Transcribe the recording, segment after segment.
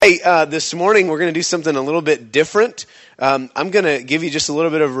Hey, this morning we're going to do something a little bit different. I'm going to give you just a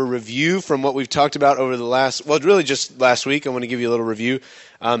little bit of a review from what we've talked about over the really just last week. I want to give you a little review,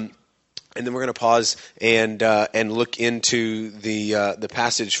 and then we're going to pause and look into the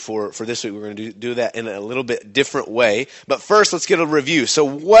passage for this week. We're going to do that in a little bit different way. But first, let's get a review. So,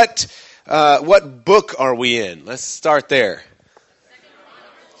 what book are we in? Let's start there.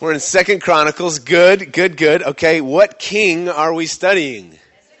 We're in 2 Chronicles. Good. Okay, what king are we studying?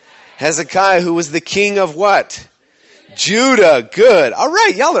 Hezekiah, who was the king of what? Judah. Good. All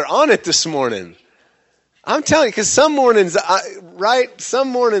right, y'all are on it this morning. I'm telling you, because some mornings, some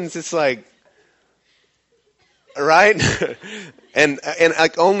mornings it's like, right? and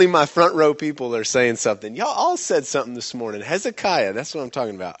like only my front row people are saying something. Y'all all said something this morning. Hezekiah, that's what I'm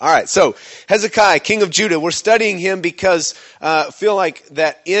talking about. All right, so Hezekiah, king of Judah. We're studying him because I feel like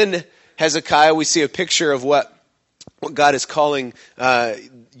that in Hezekiah we see a picture of what God is calling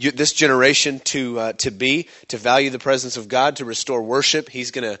this generation to value the presence of God, to restore worship.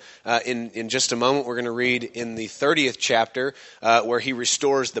 He's going to, in just a moment, we're going to read in the 30th chapter where he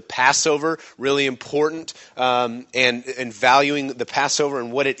restores the Passover, really important, and valuing the Passover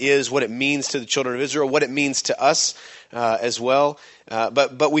and what it is, what it means to the children of Israel, what it means to us as well.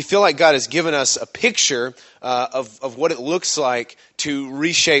 But we feel like God has given us a picture of what it looks like to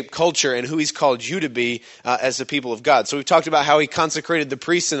reshape culture and who he's called you to be as the people of God. So we've talked about how he consecrated the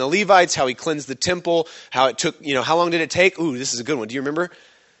priests and the Levites, how he cleansed the temple, how it took, how long did it take? Ooh, this is a good one. Do you remember?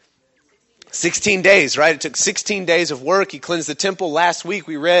 16 days, right? It took 16 days of work. He cleansed the temple. Last week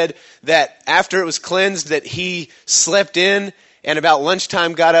we read that after it was cleansed that he slept in and about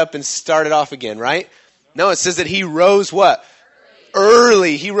lunchtime got up and started off again, right? No, it says that he rose what?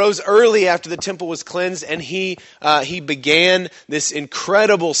 Early. He rose early after the temple was cleansed, and he began this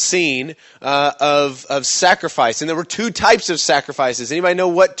incredible scene of sacrifice. And there were two types of sacrifices. Anybody know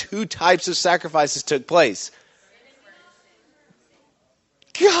what two types of sacrifices took place?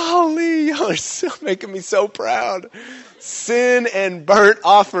 Golly, y'all are making me so proud. Sin and burnt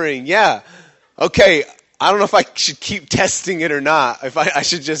offering. Yeah. Okay. I don't know if I should keep testing it or not. If I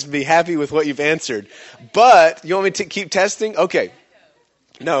should just be happy with what you've answered. But you want me to keep testing? Okay.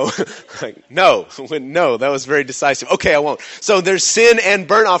 No. No, that was very decisive. Okay, I won't. So there's sin and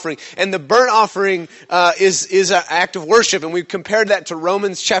burnt offering. And the burnt offering is an act of worship. And we've compared that to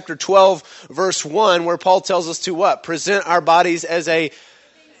Romans chapter 12, verse 1, where Paul tells us to what? Present our bodies as a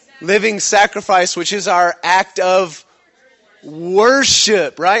living sacrifice, which is our act of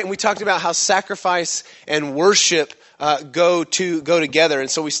worship, right? And we talked about how sacrifice and worship go together. And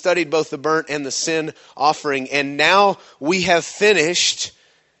so we studied both the burnt and the sin offering. And now we have finished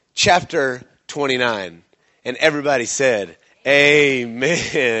chapter 29. And everybody said,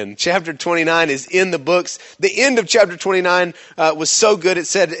 amen. Chapter 29 is in the books. The end of chapter 29 was so good. It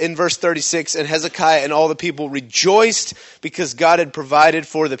said in verse 36, and Hezekiah and all the people rejoiced because God had provided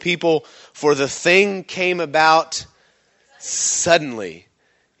for the people, for the thing came about suddenly.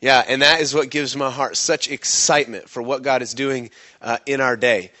 Yeah, and that is what gives my heart such excitement for what God is doing in our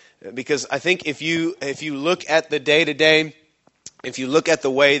day. Because I think if you look at the day-to-day, if you look at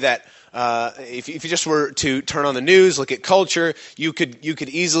the way that if you just were to turn on the news, look at culture, you could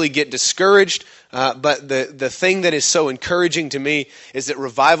easily get discouraged. But the thing that is so encouraging to me is that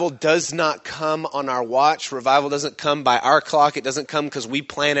revival does not come on our watch. Revival doesn't come by our clock. It doesn't come because we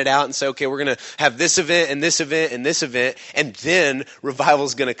plan it out and say, okay, we're going to have this event and this event and this event, and then revival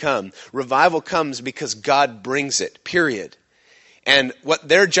is going to come. Revival comes because God brings it, period. And what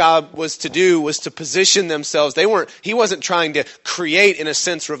their job was to do was to position themselves. He wasn't trying to create, in a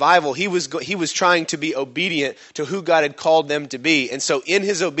sense, revival. He was trying to be obedient to who God had called them to be. And so in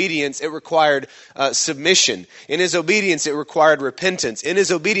his obedience, it required submission. In his obedience, it required repentance. In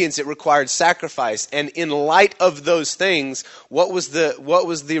his obedience, it required sacrifice. And in light of those things, what was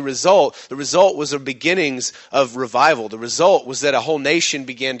the result? The result was the beginnings of revival. The result was that a whole nation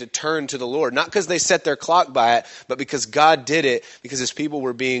began to turn to the Lord. Not because they set their clock by it, but because God did it, because his people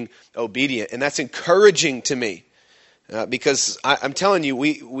were being obedient. And that's encouraging to me. Because I'm telling you,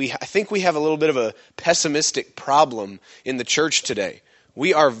 I think we have a little bit of a pessimistic problem in the church today.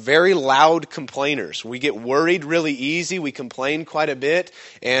 We are very loud complainers. We get worried really easy. We complain quite a bit.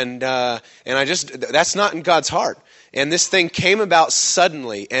 And that's not in God's heart. And this thing came about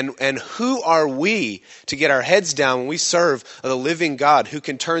suddenly. And who are we to get our heads down when we serve the living God who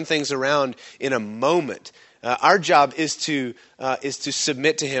can turn things around in a moment? Our job is to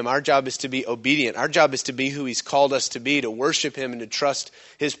submit to him. Our job is to be obedient. Our job is to be who he's called us to be, to worship him and to trust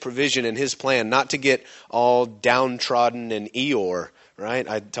his provision and his plan, not to get all downtrodden and Eeyore, right?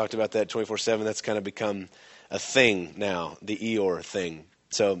 I talked about that 24/7. That's kind of become a thing now, the Eeyore thing.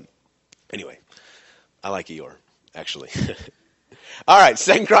 So anyway, I like Eeyore, actually. All right,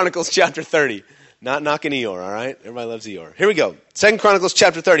 2 Chronicles chapter 30. Not knocking Eeyore, all right? Everybody loves Eeyore. Here we go. 2 Chronicles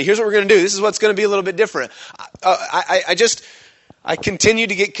chapter 30. Here's what we're going to do. This is what's going to be a little bit different. I continue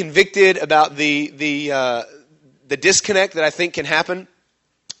to get convicted about the disconnect that I think can happen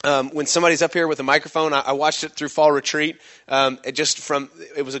when somebody's up here with a microphone. I watched it through fall retreat.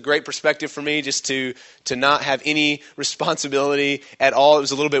 It was a great perspective for me just to not have any responsibility at all. It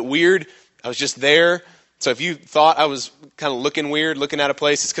was a little bit weird. I was just there. So if you thought I was kind of looking weird, looking out of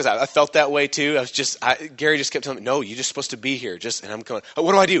place, it's because I felt that way too. Gary just kept telling me, no, you're just supposed to be here. And I'm going, oh,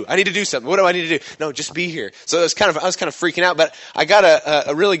 what do I do? I need to do something. What do I need to do? No, just be here. So I was kind of freaking out, but I got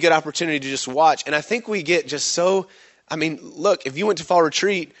a really good opportunity to just watch. And I think we get just so, look, if you went to fall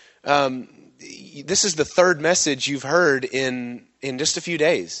retreat, this is the third message you've heard in just a few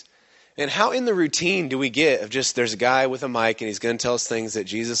days. And how in the routine do we get of just there's a guy with a mic and he's going to tell us things that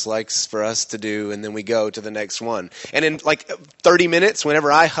Jesus likes for us to do, and then we go to the next one. And in like 30 minutes,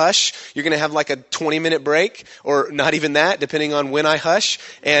 whenever I hush, you're going to have like a 20-minute break, or not even that, depending on when I hush.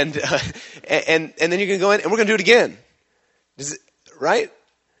 And then you're going to go in and we're going to do it again. Right?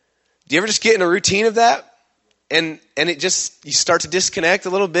 Do you ever just get in a routine of that? And it just, you start to disconnect a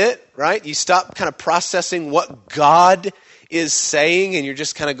little bit, right? You stop kind of processing what God is saying, and you're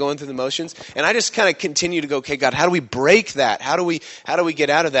just kind of going through the motions. And I just kind of continue to go, okay, God, how do we break that? How do we get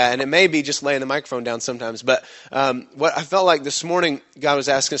out of that? And it may be just laying the microphone down sometimes, but what I felt like this morning God was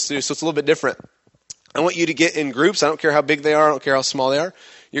asking us to do, so it's a little bit different. I want you to get in groups. I don't care how big they are. I don't care how small they are.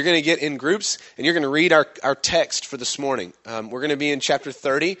 You're going to get in groups, and you're going to read our text for this morning. We're going to be in chapter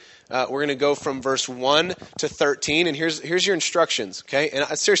 30. We're going to go from verse 1 to 13, and here's your instructions, okay? And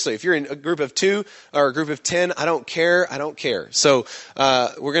seriously, if you're in a group of 2 or a group of 10, I don't care. So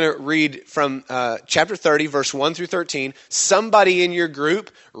we're going to read from chapter 30, verse 1 through 13. Somebody in your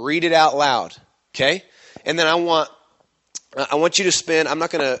group, read it out loud, okay? And then I want you to spend, I'm not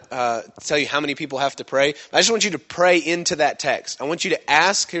going to tell you how many people have to pray. I just want you to pray into that text. I want you to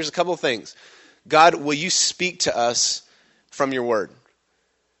ask, here's a couple of things. God, will you speak to us from your word?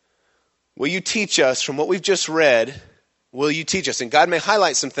 Will you teach us from what we've just read? Will you teach us? And God may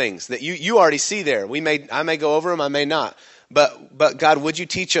highlight some things that you already see there. I may go over them, I may not. But God, would you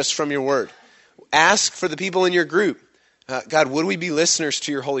teach us from your word? Ask for the people in your group. God, would we be listeners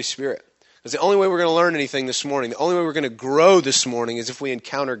to your Holy Spirit? Because the only way we're going to learn anything this morning, the only way we're going to grow this morning is if we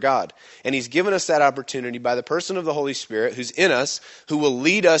encounter God. And he's given us that opportunity by the person of the Holy Spirit who's in us, who will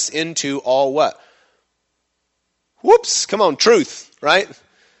lead us into all what? Come on, truth, right?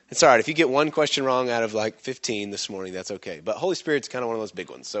 It's all right. If you get one question wrong out of like 15 this morning, that's okay. But Holy Spirit's kind of one of those big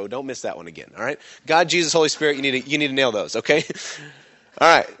ones, so don't miss that one again, all right? God, Jesus, Holy Spirit, you need to nail those, okay? All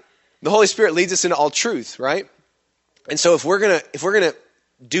right. The Holy Spirit leads us into all truth, right? And so if we're gonna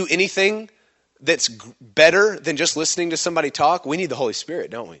do anything that's better than just listening to somebody talk, we need the Holy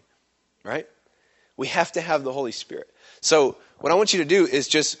Spirit, don't we? Right? We have to have the Holy Spirit. So what I want you to do is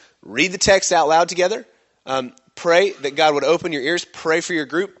just read the text out loud together. Pray that God would open your ears. Pray for your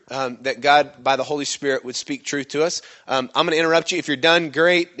group, that God, by the Holy Spirit, would speak truth to us. I'm going to interrupt you. If you're done,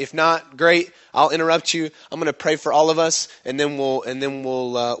 great. If not, great. I'll interrupt you. I'm going to pray for all of us, and then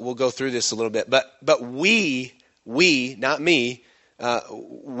we'll go through this a little bit. But we, not me,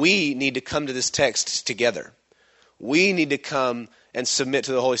 we need to come to this text together. We need to come and submit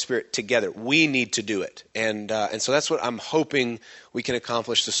to the Holy Spirit together. We need to do it. And so that's what I'm hoping we can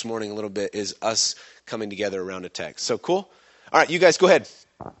accomplish this morning a little bit, is us coming together around a text. So cool? All right, you guys go ahead.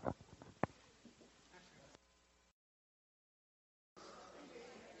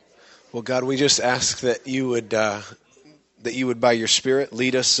 Well, God, we just ask that you would by your Spirit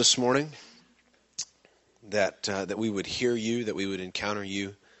lead us this morning, that we would hear you, that we would encounter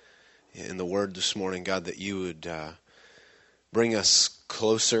you in the Word this morning, God, that you would bring us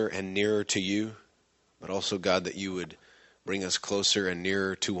closer and nearer to you, but also, God, that you would bring us closer and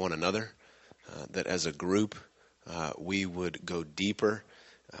nearer to one another, that as a group we would go deeper,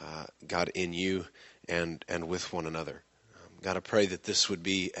 God, in you and with one another. God, I pray that this would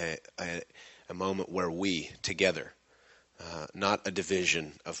be a moment where we, together, not a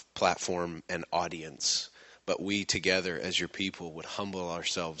division of platform and audience, but we together as your people would humble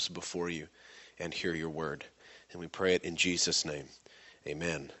ourselves before you and hear your word. And we pray it in Jesus' name.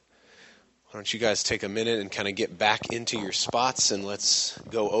 Amen. Why don't you guys take a minute and kind of get back into your spots, and let's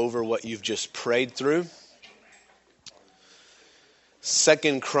go over what you've just prayed through.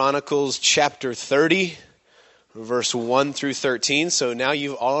 2 Chronicles chapter 30, verse 1 through 13. So now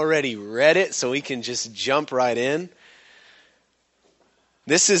you've already read it, so we can just jump right in.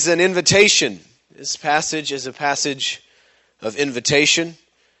 This is an invitation. This passage is a passage of invitation.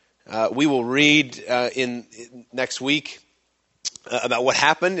 We will read in next week about what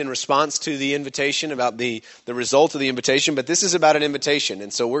happened in response to the invitation, about the result of the invitation. But this is about an invitation,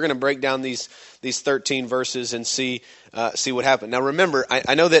 and so we're going to break down these 13 verses and see what happened. Now, remember,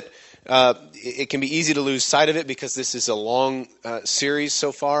 I know that it can be easy to lose sight of it because this is a long series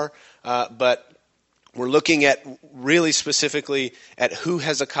so far, but we're looking at really specifically at who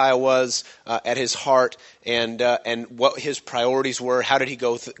Hezekiah was, at his heart, and what his priorities were. How did he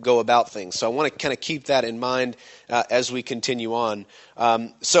go about things? So I want to kind of keep that in mind as we continue on.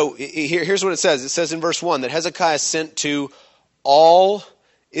 So here's what it says. It says in verse 1 that Hezekiah sent to all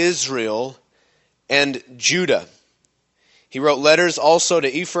Israel and Judah. He wrote letters also to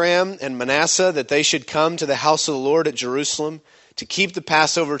Ephraim and Manasseh that they should come to the house of the Lord at Jerusalem to keep the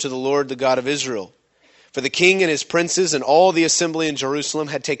Passover to the Lord, the God of Israel. For the king and his princes and all the assembly in Jerusalem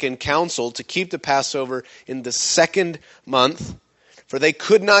had taken counsel to keep the Passover in the 2nd month, for they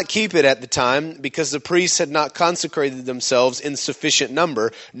could not keep it at the time, because the priests had not consecrated themselves in sufficient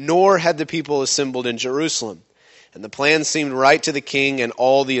number, nor had the people assembled in Jerusalem. And the plan seemed right to the king and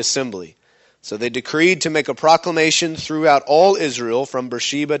all the assembly. So they decreed to make a proclamation throughout all Israel, from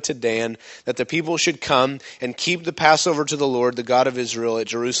Beersheba to Dan, that the people should come and keep the Passover to the Lord, the God of Israel, at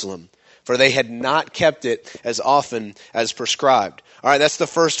Jerusalem. For they had not kept it as often as prescribed. All right, that's the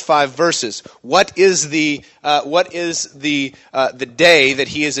first 5 verses. What is the day that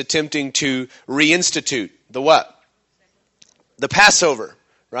he is attempting to reinstitute? The what? The Passover,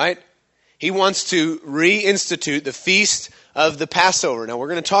 right? He wants to reinstitute the feast of the Passover. Now we're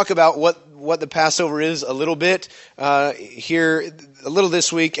going to talk about what the Passover is a little bit here, a little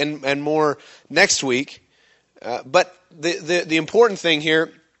this week and more next week. But the important thing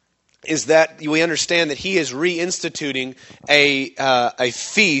here is that we understand that he is reinstituting a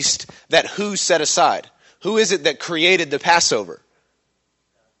feast that who set aside? Who is it that created the Passover?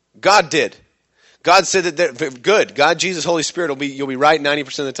 God did. God said that good. God, Jesus, Holy Spirit you'll be right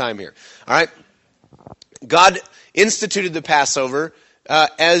 90% of the time here. All right. God instituted the Passover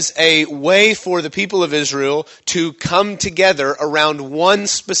as a way for the people of Israel to come together around one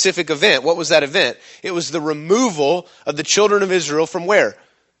specific event. What was that event? It was the removal of the children of Israel from where?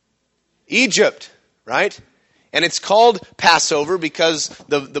 Egypt, right? And it's called Passover because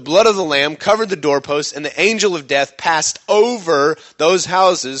the blood of the lamb covered the doorposts, and the angel of death passed over those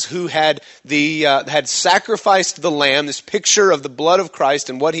houses who had sacrificed the lamb, this picture of the blood of Christ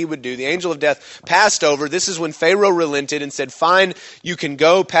and what he would do. The angel of death passed over. This is when Pharaoh relented and said, fine, you can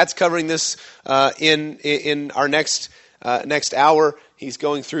go. Pat's covering this in our next hour. He's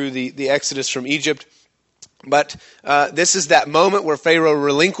going through the Exodus from Egypt. But this is that moment where Pharaoh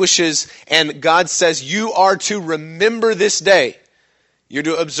relinquishes, and God says, you are to remember this day. You're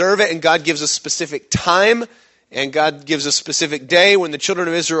to observe it, and God gives a specific time, and God gives a specific day when the children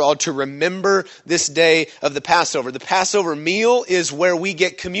of Israel are to remember this day of the Passover. The Passover meal is where we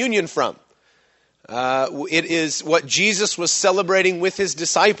get communion from. It is what Jesus was celebrating with his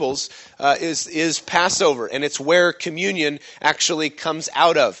disciples is Passover, and it's where communion actually comes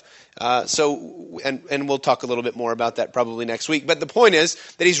out of. And we'll talk a little bit more about that probably next week. But the point is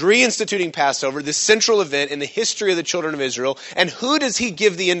that he's reinstituting Passover, this central event in the history of the children of Israel. And who does he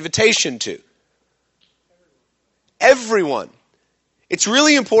give the invitation to? Everyone. It's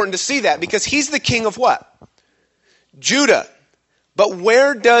really important to see that because he's the king of what? Judah. But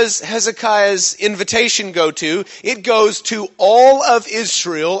where does Hezekiah's invitation go to? It goes to all of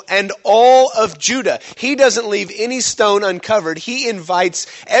Israel and all of Judah. He doesn't leave any stone uncovered. He invites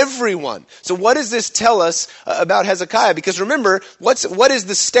everyone. So what does this tell us about Hezekiah? Because remember, what is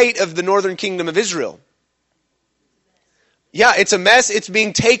the state of the northern kingdom of Israel? Yeah, it's a mess. It's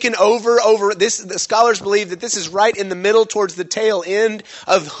being taken over this. The scholars believe that this is right in the middle towards the tail end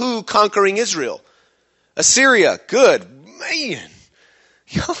of who conquering Israel? Assyria. Good. Man.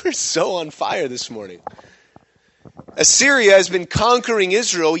 Y'all are so on fire this morning. Assyria has been conquering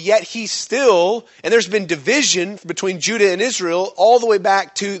Israel, yet he still, and there's been division between Judah and Israel all the way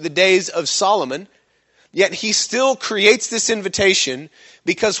back to the days of Solomon, yet he still creates this invitation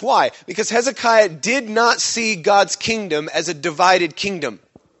because why? Because Hezekiah did not see God's kingdom as a divided kingdom.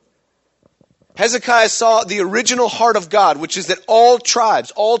 Hezekiah saw the original heart of God, which is that all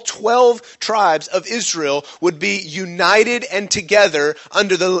tribes, all 12 tribes of Israel would be united and together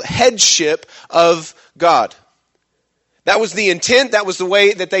under the headship of God. That was the intent. That was the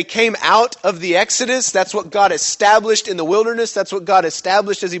way that they came out of the Exodus. That's what God established in the wilderness. That's what God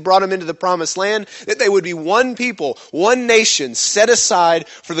established as he brought them into the promised land, that they would be one people, one nation set aside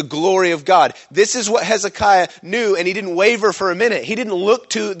for the glory of God. This is what Hezekiah knew, and he didn't waver for a minute. He didn't look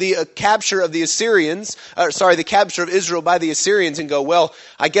to the capture of the capture of Israel by the Assyrians and go, well,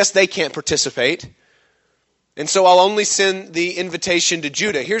 I guess they can't participate. And so I'll only send the invitation to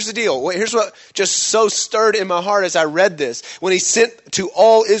Judah. Here's the deal. Here's what just so stirred in my heart as I read this. When he sent to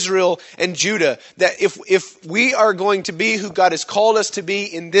all Israel and Judah, that if we are going to be who God has called us to be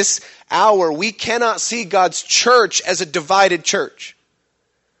in this hour, we cannot see God's church as a divided church.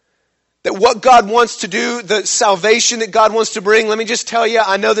 That what God wants to do, the salvation that God wants to bring, let me just tell you,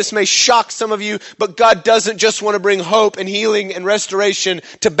 I know this may shock some of you, but God doesn't just want to bring hope and healing and restoration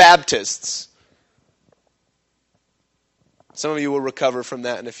to Baptists. Some of you will recover from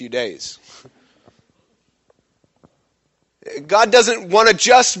that in a few days. God doesn't want to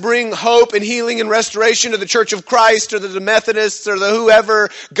just bring hope and healing and restoration to the Church of Christ or the Methodists or the whoever.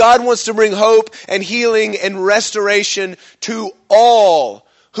 God wants to bring hope and healing and restoration to all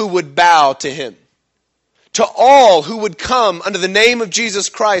who would bow to him. To all who would come under the name of Jesus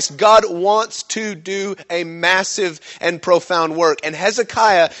Christ. God wants to do a massive and profound work. And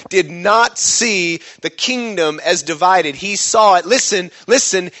Hezekiah did not see the kingdom as divided. He saw it,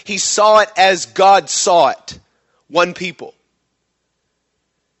 listen, he saw it as God saw it. One people.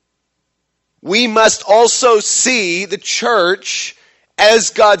 We must also see the church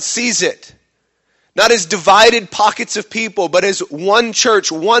as God sees it. Not as divided pockets of people, but as one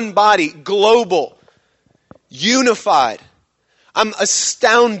church, one body, global. Unified. I'm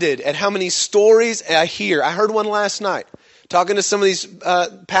astounded at how many stories I hear. I heard one last night, talking to some of these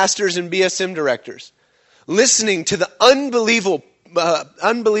pastors and BSM directors, listening to the unbelievable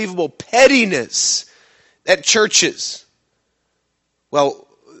pettiness at churches. Well,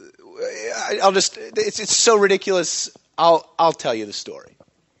 it's so ridiculous. I'll tell you the story.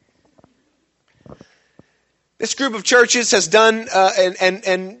 This group of churches has done,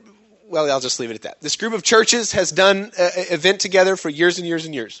 well, I'll just leave it at that. This group of churches has done an event together for years and years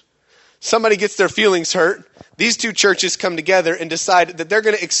and years. Somebody gets their feelings hurt. These two churches come together and decide that they're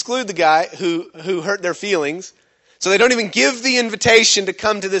going to exclude the guy who hurt their feelings. So they don't even give the invitation to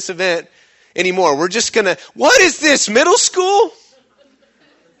come to this event anymore. We're just going to, what is this, middle school?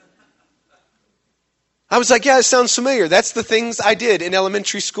 I was like, yeah, it sounds familiar. That's the things I did in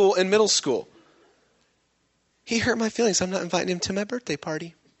elementary school and middle school. He hurt my feelings. I'm not inviting him to my birthday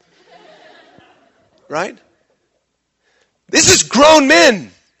party. Right? This is grown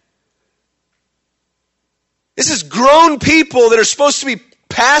men. This is grown people that are supposed to be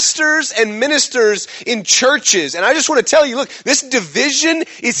pastors and ministers in churches. And I just want to tell you, look, this division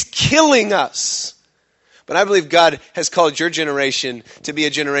is killing us. But I believe God has called your generation to be a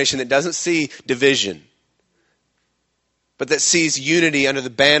generation that doesn't see division, but that sees unity under the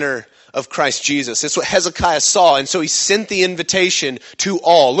banner of Christ Jesus. That's what Hezekiah saw. And so he sent the invitation to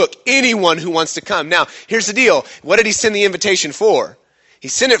all. Look, anyone who wants to come. Now, here's the deal. What did he send the invitation for? He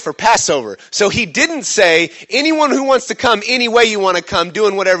sent it for Passover. So he didn't say, anyone who wants to come any way you want to come,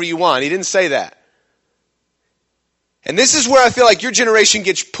 doing whatever you want. He didn't say that. And this is where I feel like your generation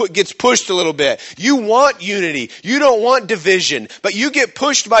gets pushed a little bit. You want unity. You don't want division. But you get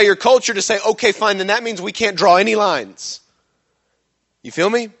pushed by your culture to say, okay, fine, then that means we can't draw any lines. You feel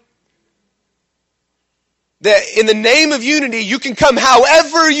me? That in the name of unity, you can come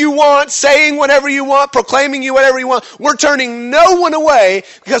however you want, saying whatever you want, proclaiming you whatever you want. We're turning no one away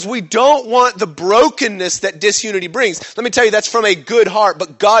because we don't want the brokenness that disunity brings. Let me tell you, that's from a good heart,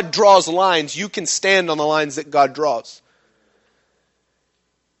 but God draws lines. You can stand on the lines that God draws.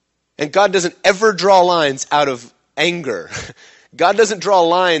 And God doesn't ever draw lines out of anger. God doesn't draw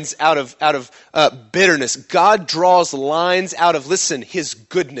lines out of bitterness. God draws lines out of, listen, His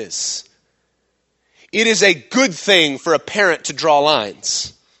goodness. It is a good thing for a parent to draw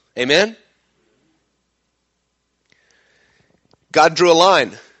lines. Amen? God drew a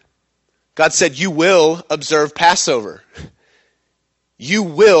line. God said, you will observe Passover. You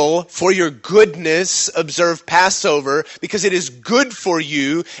will, for your goodness, observe Passover because it is good for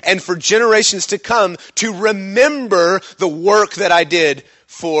you and for generations to come to remember the work that I did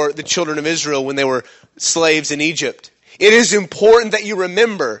for the children of Israel when they were slaves in Egypt. It is important that you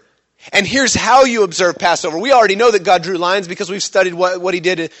remember. And here's how you observe Passover. We already know that God drew lines because we've studied what He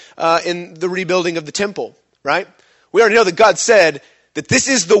did in the rebuilding of the temple, right? We already know that God said that this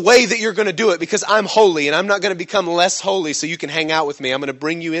is the way that you're going to do it because I'm holy and I'm not going to become less holy so you can hang out with me. I'm going to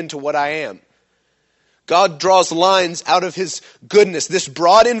bring you into what I am. God draws lines out of his goodness. This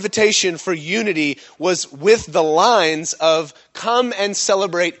broad invitation for unity was with the lines of come and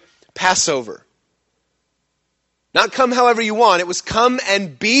celebrate Passover. Not come however you want. It was come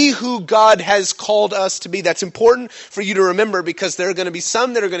and be who God has called us to be. That's important for you to remember, because there are going to be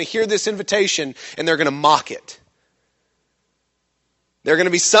some that are going to hear this invitation and they're going to mock it. There are going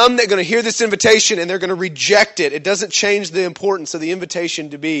to be some that are going to hear this invitation and they're going to reject it. It doesn't change the importance of the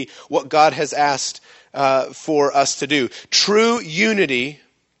invitation to be what God has asked for us to do. True unity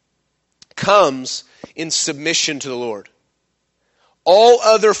comes in submission to the Lord. All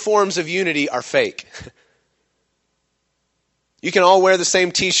other forms of unity are fake. You can all wear the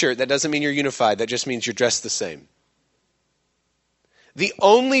same t-shirt. That doesn't mean you're unified. That just means you're dressed the same. The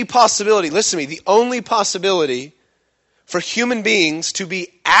only possibility, listen to me, the only possibility for human beings to be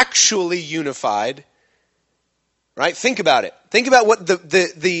actually unified, right? Think about it. Think about what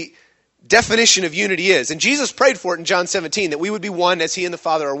the definition of unity is. And Jesus prayed for it in John 17, that we would be one as he and the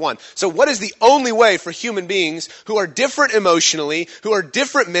Father are one. So what is the only way for human beings who are different emotionally, who are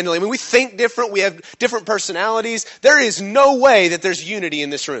different mentally? I mean, we think different, we have different personalities. There is no way that there's unity in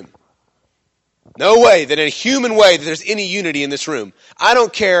this room. No way that in a human way that there's any unity in this room. I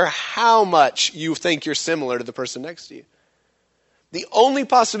don't care how much you think you're similar to the person next to you. The only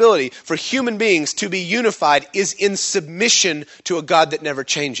possibility for human beings to be unified is in submission to a God that never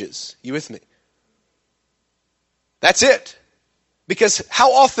changes. You with me? That's it. Because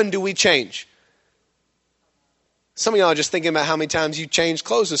how often do we change? Some of y'all are just thinking about how many times you changed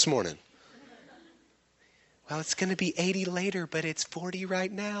clothes this morning. Well, it's going to be 80 later, but it's 40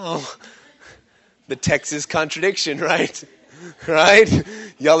 right now. The Texas contradiction, right? Right?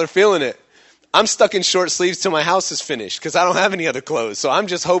 Y'all are feeling it. I'm stuck in short sleeves till my house is finished because I don't have any other clothes. So I'm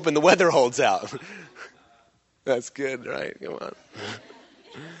just hoping the weather holds out. That's good, right? Come on.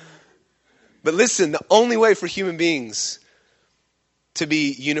 But listen, the only way for human beings to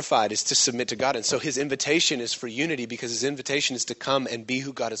be unified is to submit to God. And so his invitation is for unity, because his invitation is to come and be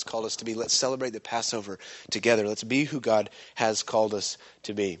who God has called us to be. Let's celebrate the Passover together. Let's be who God has called us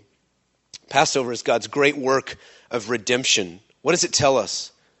to be. Passover is God's great work of redemption. What does it tell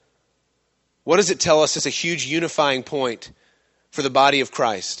us? What does it tell us as a huge unifying point for the body of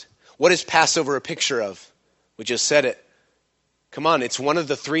Christ? What is Passover a picture of? We just said it. Come on, it's one of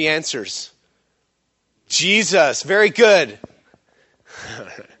the three answers. Jesus, very good.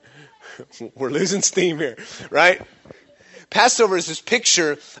 We're losing steam here, right? Passover is this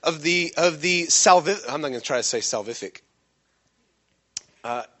picture of the salvific. I'm not going to try to say salvific.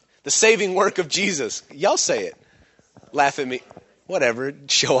 The saving work of Jesus. Y'all say it. Laugh at me. Whatever,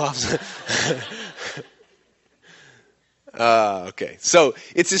 show offs. Okay, so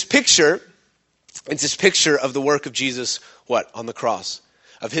it's this picture of the work of Jesus, what? On the cross.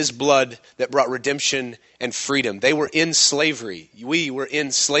 Of his blood that brought redemption and freedom. They were in slavery. We were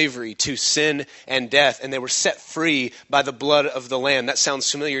in slavery to sin and death, and they were set free by the blood of the Lamb. That sounds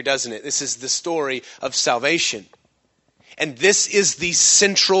familiar, doesn't it? This is the story of salvation. And this is the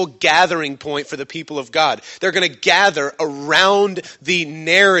central gathering point for the people of God. They're going to gather around the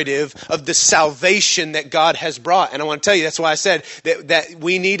narrative of the salvation that God has brought. And I want to tell you, that's why I said that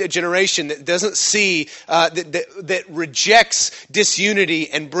we need a generation that doesn't see, that rejects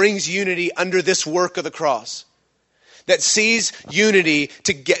disunity and brings unity under this work of the cross. That sees unity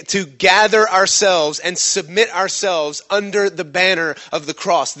to gather ourselves and submit ourselves under the banner of the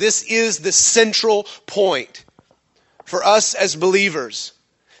cross. This is the central point. For us as believers,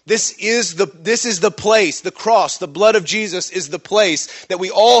 this is the place, the cross, the blood of Jesus is the place that we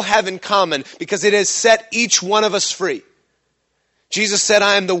all have in common, because it has set each one of us free. Jesus said,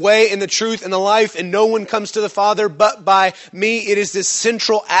 I am the way and the truth and the life, and no one comes to the Father but by me. It is this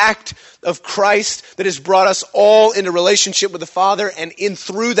central act of Christ that has brought us all into relationship with the Father, and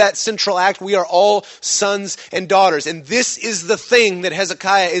through that central act, we are all sons and daughters. And this is the thing that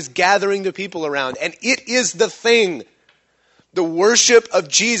Hezekiah is gathering the people around, and it is the thing. The worship of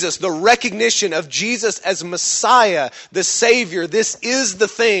Jesus, the recognition of Jesus as Messiah, the Savior, this is the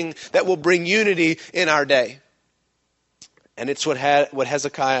thing that will bring unity in our day. And it's what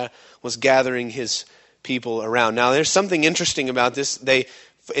Hezekiah was gathering his people around. Now, there's something interesting about this.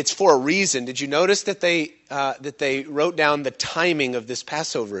 It's for a reason. Did you notice that they wrote down the timing of this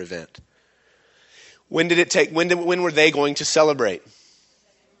Passover event? When did it take? When were they going to celebrate?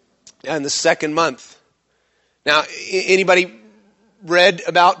 In the second month. Now, anybody read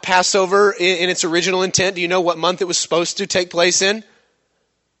about Passover in its original intent? Do you know what month it was supposed to take place in?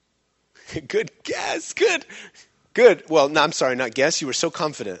 Good guess. Good. Well, no, I'm sorry, not guess. You were so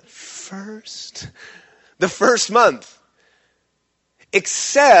confident. The first month.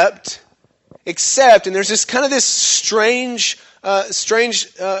 Except Except, and there's this kind of this strange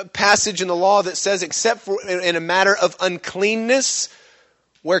passage in the law that says, except for in a matter of uncleanness,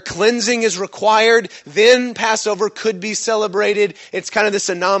 where cleansing is required, then Passover could be celebrated. It's kind of this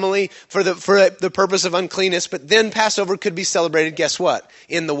anomaly for the purpose of uncleanness, but then Passover could be celebrated, guess what?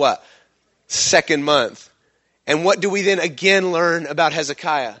 In the what? Second month. And what do we then again learn about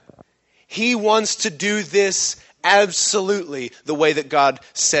Hezekiah? He wants to do this absolutely the way that God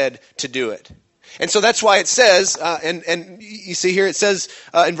said to do it. And so that's why it says, and you see here it says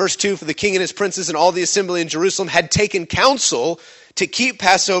in verse 2, for the king and his princes and all the assembly in Jerusalem had taken counsel to keep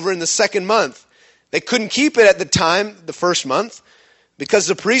Passover in the second month. They couldn't keep it at the time, the first month, because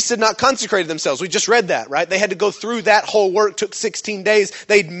the priests had not consecrated themselves. We just read that, right? They had to go through that whole work. It took 16 days.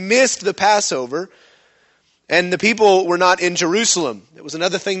 They'd missed the Passover. And the people were not in Jerusalem. It was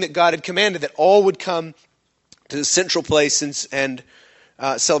another thing that God had commanded, that all would come to the central place and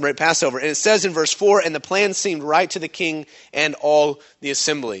celebrate Passover. And it says in verse 4, and the plan seemed right to the king and all the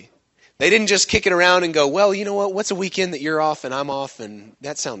assembly. They didn't just kick it around and go, well, you know what? What's a weekend that you're off and I'm off, and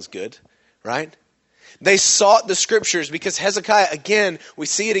that sounds good, right? They sought the scriptures because Hezekiah, again, we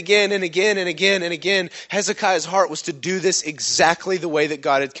see it again and again and again and again. Hezekiah's heart was to do this exactly the way that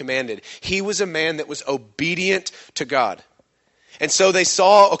God had commanded. He was a man that was obedient to God. And so they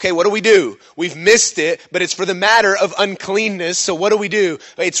saw, okay, what do? We've missed it, but it's for the matter of uncleanness. So what do?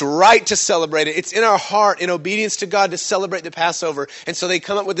 It's right to celebrate it. It's in our heart, in obedience to God, to celebrate the Passover. And so they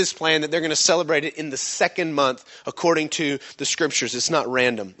come up with this plan that they're going to celebrate it in the second month according to the scriptures. It's not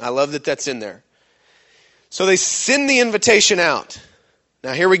random. I love that that's in there. So they send the invitation out.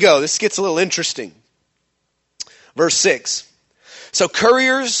 Now here we go. This gets a little interesting. Verse 6. So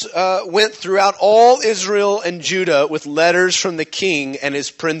couriers went throughout all Israel and Judah with letters from the king and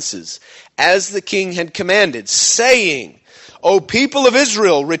his princes, as the king had commanded, saying, O people of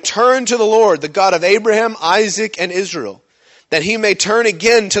Israel, return to the Lord, the God of Abraham, Isaac, and Israel, that he may turn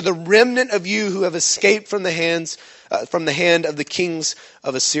again to the remnant of you who have escaped from the hand of the kings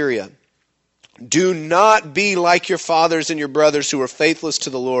of Assyria. Do not be like your fathers and your brothers who were faithless to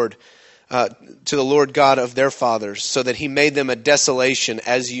the Lord God of their fathers, so that he made them a desolation,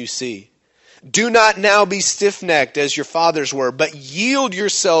 as you see. Do not now be stiff-necked as your fathers were, but yield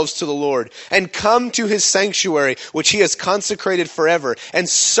yourselves to the Lord, and come to his sanctuary, which he has consecrated forever, and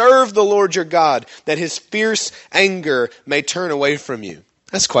serve the Lord your God, that his fierce anger may turn away from you.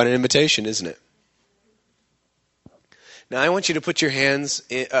 That's quite an invitation, isn't it? Now I want you to put your hands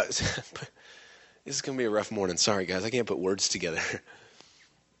in... This is going to be a rough morning. Sorry, guys. I can't put words together.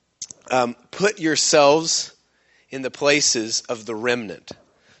 Put yourselves in the places of the remnant.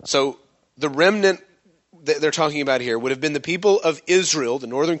 So the remnant that they're talking about here would have been the people of Israel, the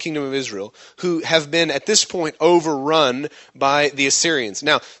northern kingdom of Israel, who have been at this point overrun by the Assyrians.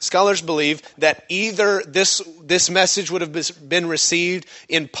 Now, scholars believe that either this message would have been received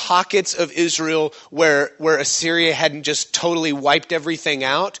in pockets of Israel where Assyria hadn't just totally wiped everything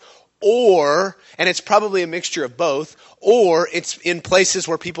out, or, and it's probably a mixture of both, or it's in places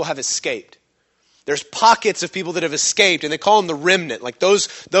where people have escaped. There's pockets of people that have escaped, and they call them the remnant, like those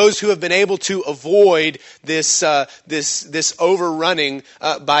who have been able to avoid this overrunning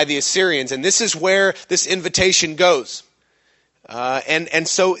by the Assyrians. And this is where this invitation goes. And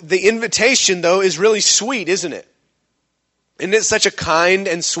so the invitation, though, is really sweet, isn't it? Isn't it such a kind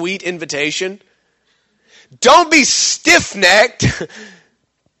and sweet invitation? Don't be stiff-necked.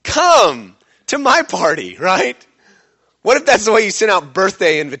 Come to my party, right? What if that's the way you send out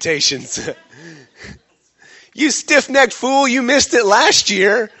birthday invitations? You stiff-necked fool, you missed it last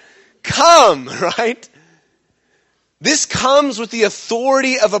year. Come, right? This comes with the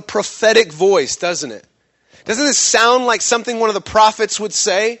authority of a prophetic voice, doesn't it? Doesn't this sound like something one of the prophets would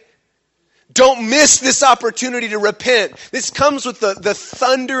say? Don't miss this opportunity to repent. This comes with the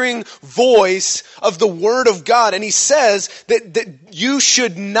thundering voice of the Word of God. And he says that you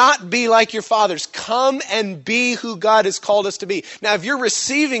should not be like your fathers. Come and be who God has called us to be. Now, if you're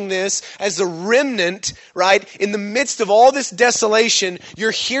receiving this as a remnant, right, in the midst of all this desolation,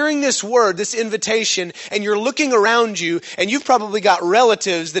 you're hearing this word, this invitation, and you're looking around you, and you've probably got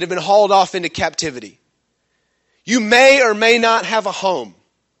relatives that have been hauled off into captivity. You may or may not have a home.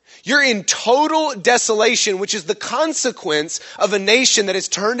 You're in total desolation, which is the consequence of a nation that has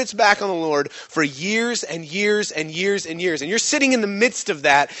turned its back on the Lord for years and years and years and years. And you're sitting in the midst of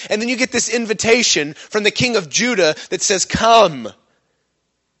that, and then you get this invitation from the king of Judah that says, come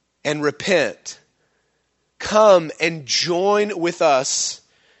and repent. Come and join with us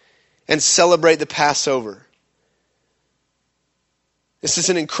and celebrate the Passover. This is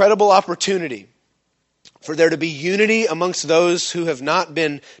an incredible opportunity. for there to be unity amongst those who have not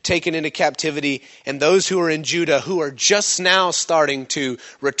been taken into captivity and those who are in Judah who are just now starting to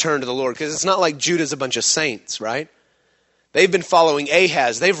return to the Lord. Because it's not like Judah's a bunch of saints, right? They've been following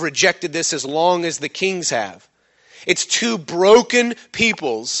Ahaz. They've rejected this as long as the kings have. It's two broken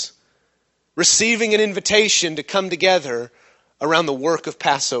peoples receiving an invitation to come together around the work of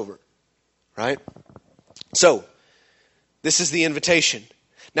Passover, right? So, this is the invitation.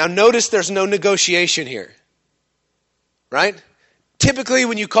 Now notice there's no negotiation here, right? Typically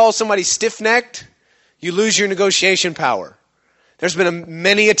when you call somebody stiff-necked, you lose your negotiation power. There's been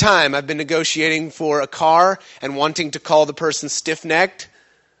many a time I've been negotiating for a car and wanting to call the person stiff-necked.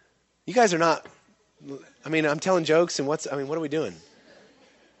 You guys are not, I'm telling jokes and what are we doing?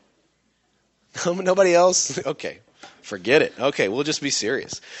 Nobody else? Okay, forget it. Okay, we'll just be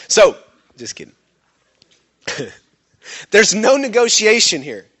serious. So, just kidding. There's no negotiation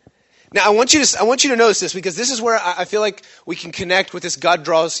here. Now, I want you to notice this because this is where I feel like we can connect with this God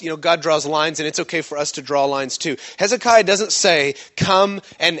draws lines, and it's okay for us to draw lines too. Hezekiah doesn't say, come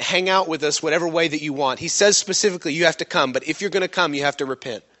and hang out with us whatever way that you want. He says specifically, you have to come, but if you're going to come, you have to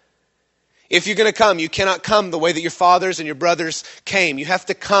repent. If you're going to come, you cannot come the way that your fathers and your brothers came. You have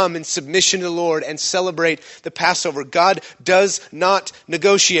to come in submission to the Lord and celebrate the Passover. God does not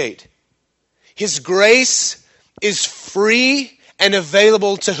negotiate. His grace is free and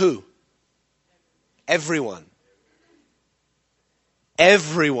available to who? Everyone.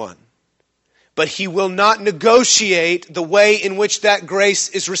 Everyone. But he will not negotiate the way in which that grace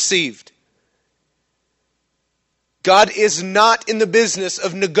is received. God is not in the business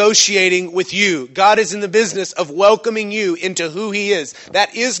of negotiating with you. God is in the business of welcoming you into who He is.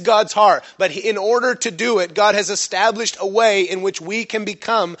 That is God's heart. But in order to do it, God has established a way in which we can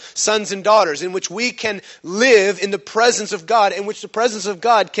become sons and daughters, in which we can live in the presence of God, in which the presence of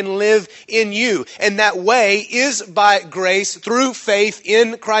God can live in you. And that way is by grace through faith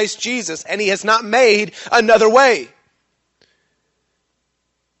in Christ Jesus. And He has not made another way.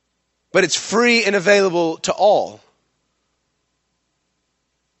 But it's free and available to all.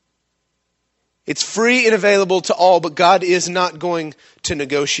 It's free and available to all, but God is not going to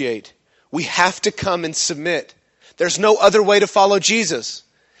negotiate. We have to come and submit. There's no other way to follow Jesus.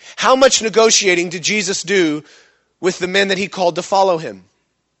 How much negotiating did Jesus do with the men that He called to follow Him?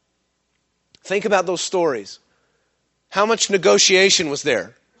 Think about those stories. How much negotiation was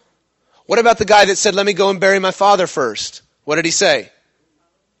there? What about the guy that said, let me go and bury my father first? What did He say?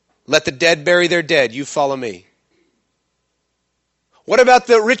 Let the dead bury their dead. You follow me. What about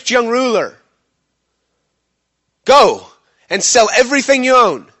the rich young ruler? Go and sell everything you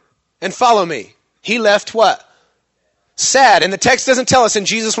own and follow me. He left what? Sad. And the text doesn't tell us. And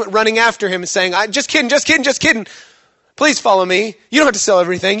Jesus went running after him and saying, just kidding. Please follow me. You don't have to sell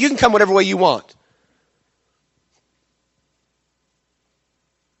everything. You can come whatever way you want.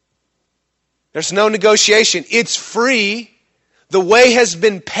 There's no negotiation. It's free. The way has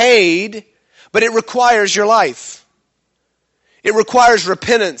been paid, but it requires your life. It requires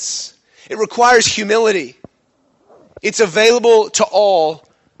repentance. It requires humility. It's available to all,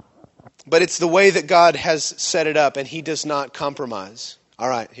 but it's the way that God has set it up, and He does not compromise. All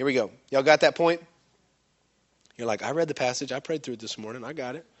right, here we go. Y'all got that point? You're like, I read the passage. I prayed through it this morning. I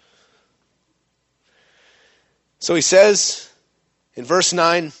got it. So He says in verse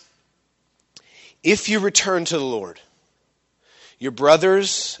 9, if you return to the Lord, your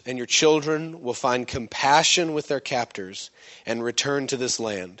brothers and your children will find compassion with their captors and return to this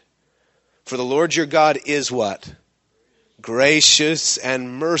land. For the Lord your God is what? Gracious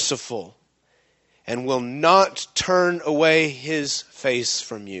and merciful, and will not turn away His face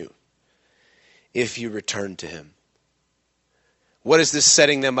from you if you return to Him. What is this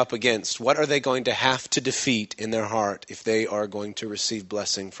setting them up against? What are they going to have to defeat in their heart if they are going to receive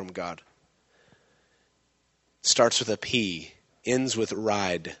blessing from God? Starts with a P, ends with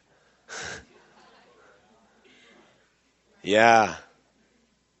ride. Yeah.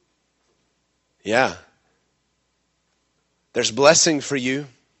 There's blessing for you.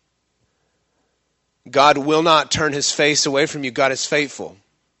 God will not turn His face away from you. God is faithful.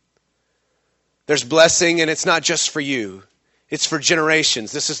 There's blessing, and it's not just for you. It's for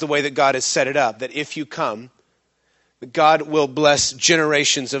generations. This is the way that God has set it up, that if you come, God will bless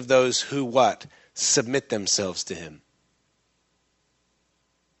generations of those who what? Submit themselves to Him.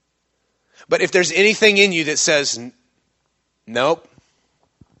 But if there's anything in you that says, nope,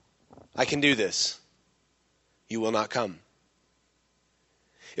 I can do this, you will not come.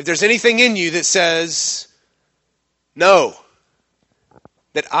 If there's anything in you that says, no,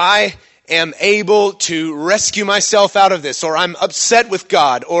 that I am able to rescue myself out of this, or I'm upset with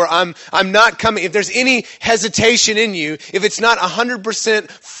God, or I'm not coming. If there's any hesitation in you, if it's not 100%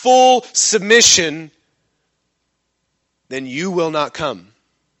 full submission, then you will not come.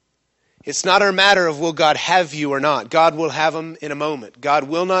 It's not a matter of will God have you or not. God will have them in a moment. God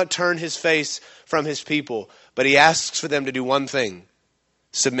will not turn his face from his people, but he asks for them to do one thing: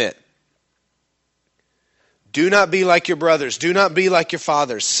 submit. Do not be like your brothers. Do not be like your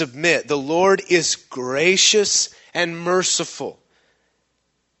fathers. Submit. The Lord is gracious and merciful.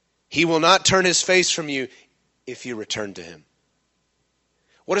 He will not turn his face from you if you return to him.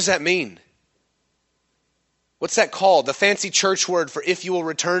 What does that mean? What's that called? The fancy church word for if you will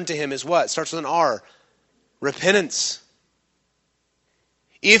return to him is what? It starts with an R. Repentance.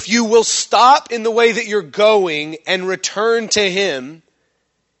 If you will stop in the way that you're going and return to him,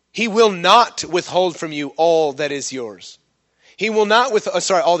 he will not withhold from you all that is yours. He will not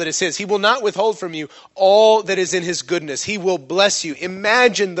all that is his. He will not withhold from you all that is in his goodness. He will bless you.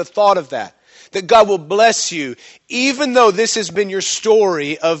 Imagine the thought of that God will bless you, even though this has been your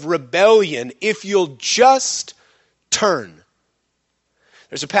story of rebellion, if you'll just turn.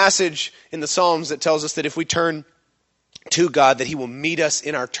 There's a passage in the Psalms that tells us that if we turn to God, that he will meet us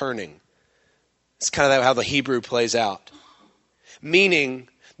in our turning. It's kind of how the Hebrew plays out. Meaning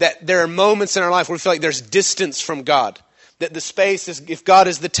that there are moments in our life where we feel like there's distance from God. That the space is, if God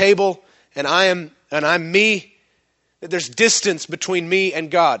is the table and I'm me, that there's distance between me and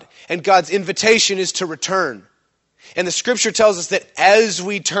God. And God's invitation is to return. And the scripture tells us that as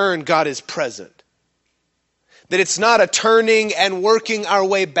we turn, God is present. That it's not a turning and working our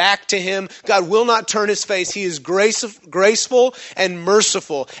way back to him. God will not turn his face. He is graceful and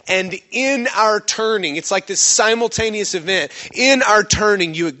merciful. And in our turning, it's like this simultaneous event. In our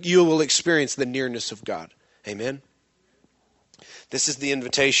turning, you will experience the nearness of God. Amen? This is the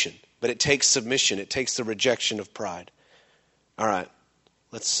invitation. But it takes submission. It takes the rejection of pride. All right.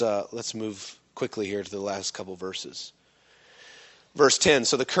 Let's move quickly here to the last couple verses. Verse 10.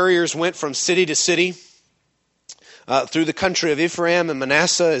 So the couriers went from city to city, through the country of Ephraim and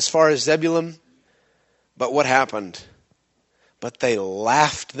Manasseh as far as Zebulun. But what happened? But they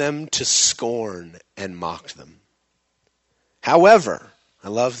laughed them to scorn and mocked them. However, I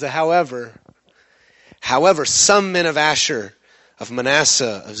love the however. However, some men of Asher, of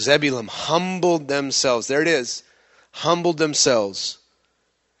Manasseh, of Zebulun humbled themselves. There it is. Humbled themselves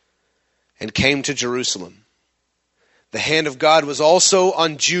and came to Jerusalem. The hand of God was also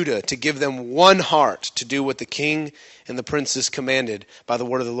on Judah to give them one heart to do what the king and the princes commanded by the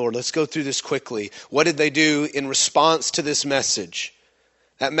word of the Lord. Let's go through this quickly. What did they do in response to this message?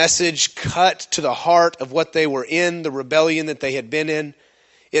 That message cut to the heart of what they were in, the rebellion that they had been in.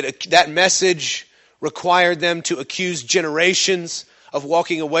 That message required them to accuse generations of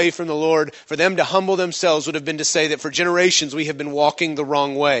walking away from the Lord. For them to humble themselves would have been to say that for generations we have been walking the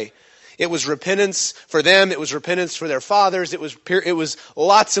wrong way. It was repentance for them. It was repentance for their fathers. It was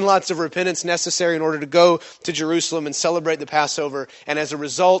lots and lots of repentance necessary in order to go to Jerusalem and celebrate the Passover. And as a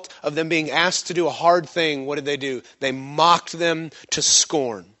result of them being asked to do a hard thing, what did they do? They mocked them to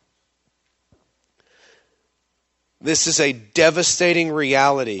scorn. This is a devastating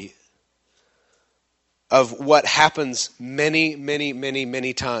reality of what happens many, many, many,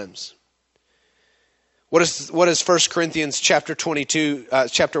 many times. What does 1 Corinthians chapter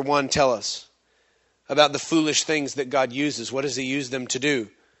 1 tell us about the foolish things that God uses? What does he use them to do?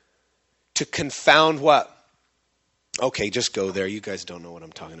 To confound what? Okay, just go there. You guys don't know what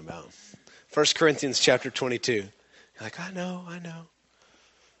I'm talking about. 1 Corinthians chapter 22. You're like, I know.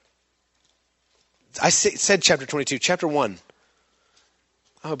 I said chapter 22. Chapter 1.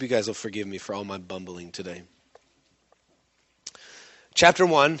 I hope you guys will forgive me for all my bumbling today. Chapter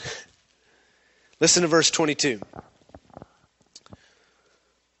 1. Listen to verse 22.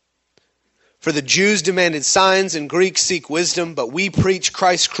 For the Jews demanded signs and Greeks seek wisdom, but we preach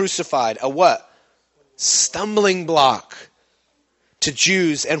Christ crucified. A what? Stumbling block to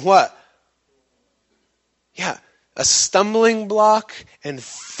Jews and what? Yeah, a stumbling block and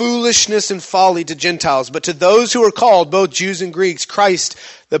foolishness and folly to Gentiles. But to those who are called, both Jews and Greeks, Christ,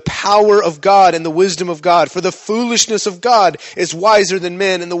 the power of God and the wisdom of God. For the foolishness of God is wiser than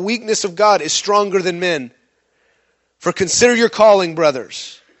men, and the weakness of God is stronger than men. For consider your calling,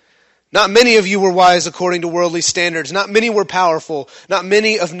 brothers. Not many of you were wise according to worldly standards. Not many were powerful. Not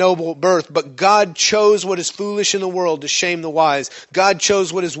many of noble birth. But God chose what is foolish in the world to shame the wise. God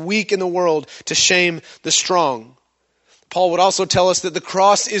chose what is weak in the world to shame the strong. Paul would also tell us that the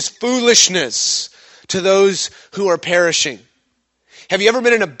cross is foolishness to those who are perishing. Have you ever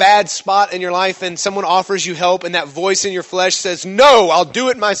been in a bad spot in your life and someone offers you help and that voice in your flesh says, no, I'll do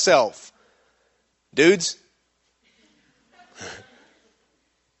it myself? Dudes?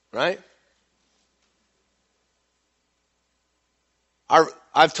 Right?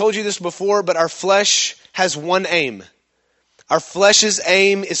 I've told you this before, but our flesh has one aim. Our flesh's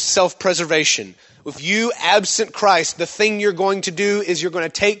aim is self-preservation. If you absent Christ, the thing you're going to do is you're going to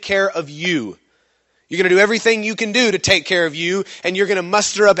take care of you. You're going to do everything you can do to take care of you, and you're going to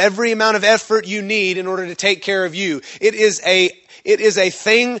muster up every amount of effort you need in order to take care of you. It is a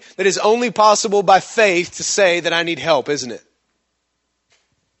thing that is only possible by faith to say that I need help, isn't it?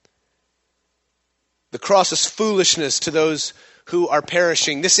 The cross is foolishness to those who are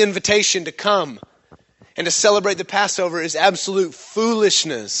perishing. This invitation to come and to celebrate the Passover is absolute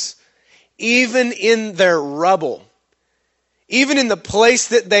foolishness. Even in their rubble, even in the place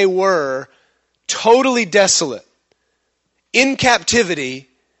that they were, totally desolate, in captivity,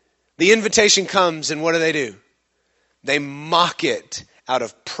 the invitation comes, and what do? They mock it out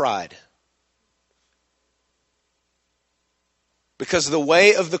of pride. Because the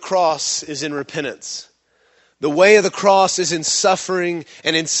way of the cross is in repentance. The way of the cross is in suffering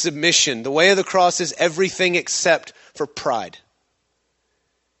and in submission. The way of the cross is everything except for pride.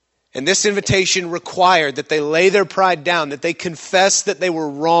 And this invitation required that they lay their pride down, that they confess that they were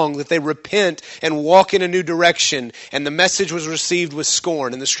wrong, that they repent and walk in a new direction. And the message was received with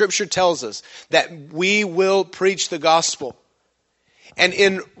scorn. And the scripture tells us that we will preach the gospel. And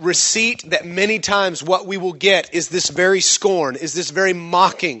in receipt that many times what we will get is this very scorn, is this very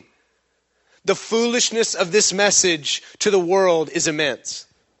mocking. The foolishness of this message to the world is immense.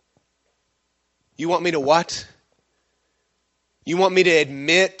 You want me to what? You want me to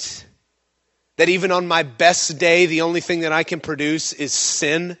admit that even on my best day, the only thing that I can produce is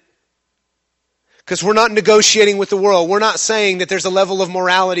sin? Because we're not negotiating with the world. We're not saying that there's a level of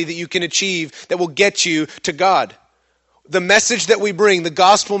morality that you can achieve that will get you to God. The message that we bring, the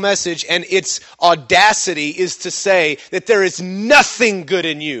gospel message, and its audacity is to say that there is nothing good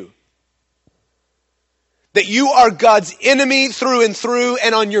in you. That you are God's enemy through and through,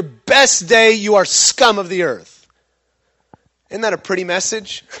 and on your best day, you are scum of the earth. Isn't that a pretty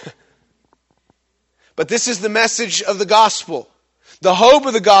message? But this is the message of the gospel. The hope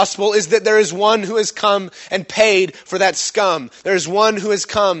of the gospel is that there is one who has come and paid for that scum. There is one who has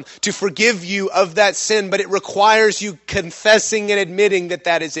come to forgive you of that sin, but it requires you confessing and admitting that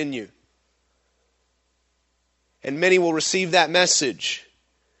that is in you. And many will receive that message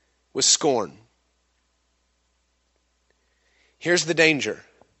with scorn. Here's the danger.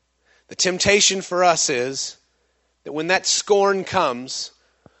 The temptation for us is that when that scorn comes,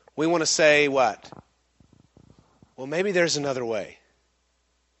 we want to say what? Well, maybe there's another way.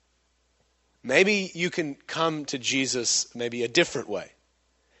 Maybe you can come to Jesus maybe a different way.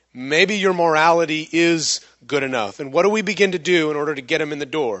 Maybe your morality is good enough. And what do we begin to do in order to get him in the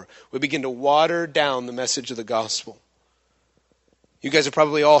door? We begin to water down the message of the gospel. You guys have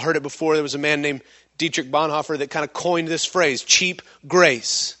probably all heard it before. There was a man named Dietrich Bonhoeffer that kind of coined this phrase, cheap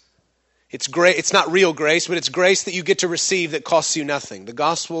grace. It's great. It's not real grace, but it's grace that you get to receive that costs you nothing. The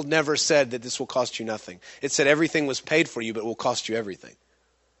gospel never said that this will cost you nothing. It said everything was paid for you, but it will cost you everything.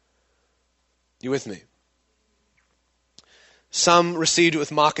 You with me? Some received it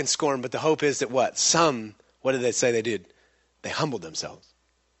with mock and scorn, but the hope is that what? Some, what did they say they did? They humbled themselves.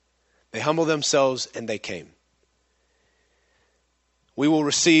 They humbled themselves and they came. We will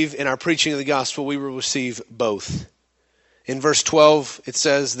receive, in our preaching of the gospel, we will receive both. In verse 12, it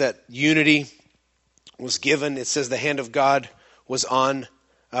says that unity was given. It says the hand of God was also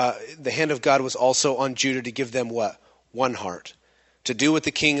on Judah to give them what? One heart. To do what the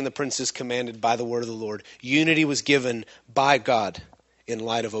king and the princes commanded by the word of the Lord. Unity was given by God in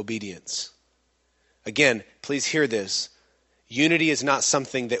light of obedience. Again, please hear this. Unity is not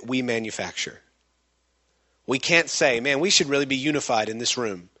something that we manufacture. We can't say, man, we should really be unified in this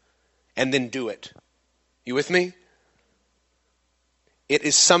room, and then do it. You with me? It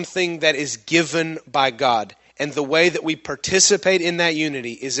is something that is given by God. And the way that we participate in that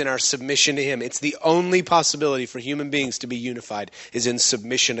unity is in our submission to Him. It's the only possibility for human beings to be unified is in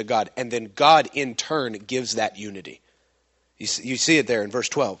submission to God. And then God, in turn, gives that unity. You see it there in verse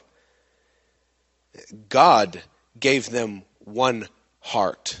 12. God gave them one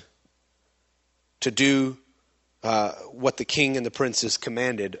heart to do what the king and the princes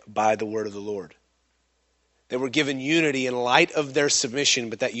commanded by the word of the Lord. They were given unity in light of their submission,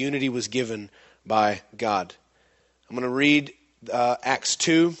 but that unity was given by God. I'm going to read Acts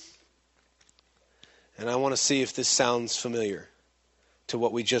 2, and I want to see if this sounds familiar to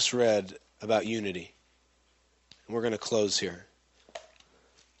what we just read about unity. And we're going to close here.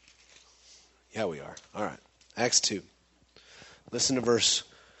 Yeah, we are. All right. Acts 2. Listen to verse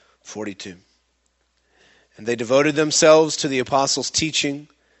 42. And they devoted themselves to the apostles' teaching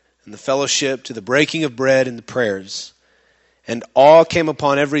and the fellowship, to the breaking of bread and the prayers. And awe came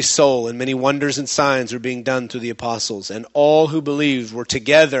upon every soul, and many wonders and signs were being done through the apostles. And all who believed were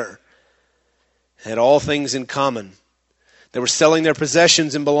together, had all things in common. They were selling their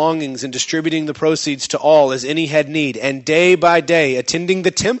possessions and belongings and distributing the proceeds to all as any had need. And day by day, attending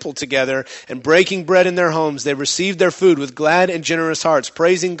the temple together and breaking bread in their homes, they received their food with glad and generous hearts,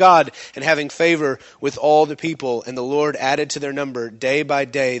 praising God and having favor with all the people. And the Lord added to their number day by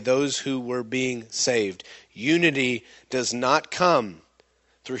day those who were being saved. Unity does not come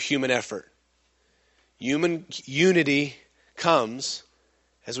through human effort. Human unity comes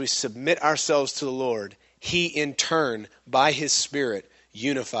as we submit ourselves to the Lord. He, in turn, by His Spirit,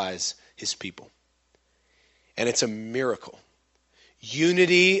 unifies His people. And it's a miracle.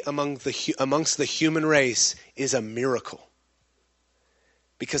 Unity amongst the human race is a miracle.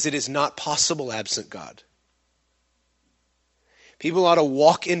 Because it is not possible absent God. People ought to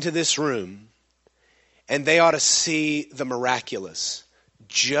walk into this room and they ought to see the miraculous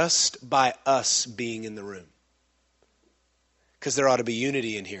just by us being in the room. Because there ought to be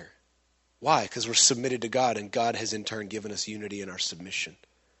unity in here. Why? Because we're submitted to God, and God has in turn given us unity in our submission.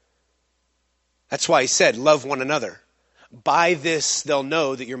 That's why He said, love one another. By this they'll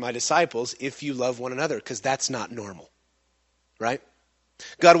know that you're my disciples if you love one another, because that's not normal. Right?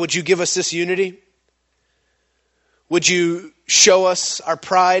 God, would you give us this unity? Would you show us our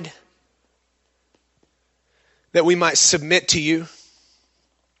pride that we might submit to you?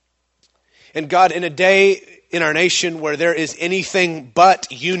 And God, in a day in our nation where there is anything but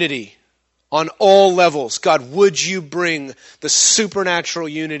unity on all levels, God, would you bring the supernatural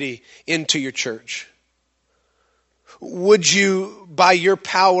unity into your church? Would you, by your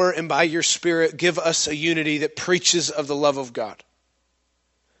power and by your Spirit, give us a unity that preaches of the love of God?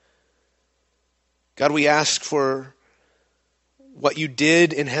 God, we ask for what you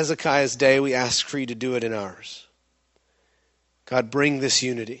did in Hezekiah's day. We ask for you to do it in ours. God, bring this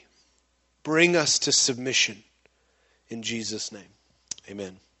unity. Bring us to submission. In Jesus' name,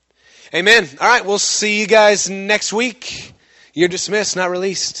 amen. Amen. All right, we'll see you guys next week. You're dismissed, not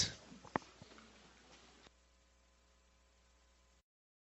released.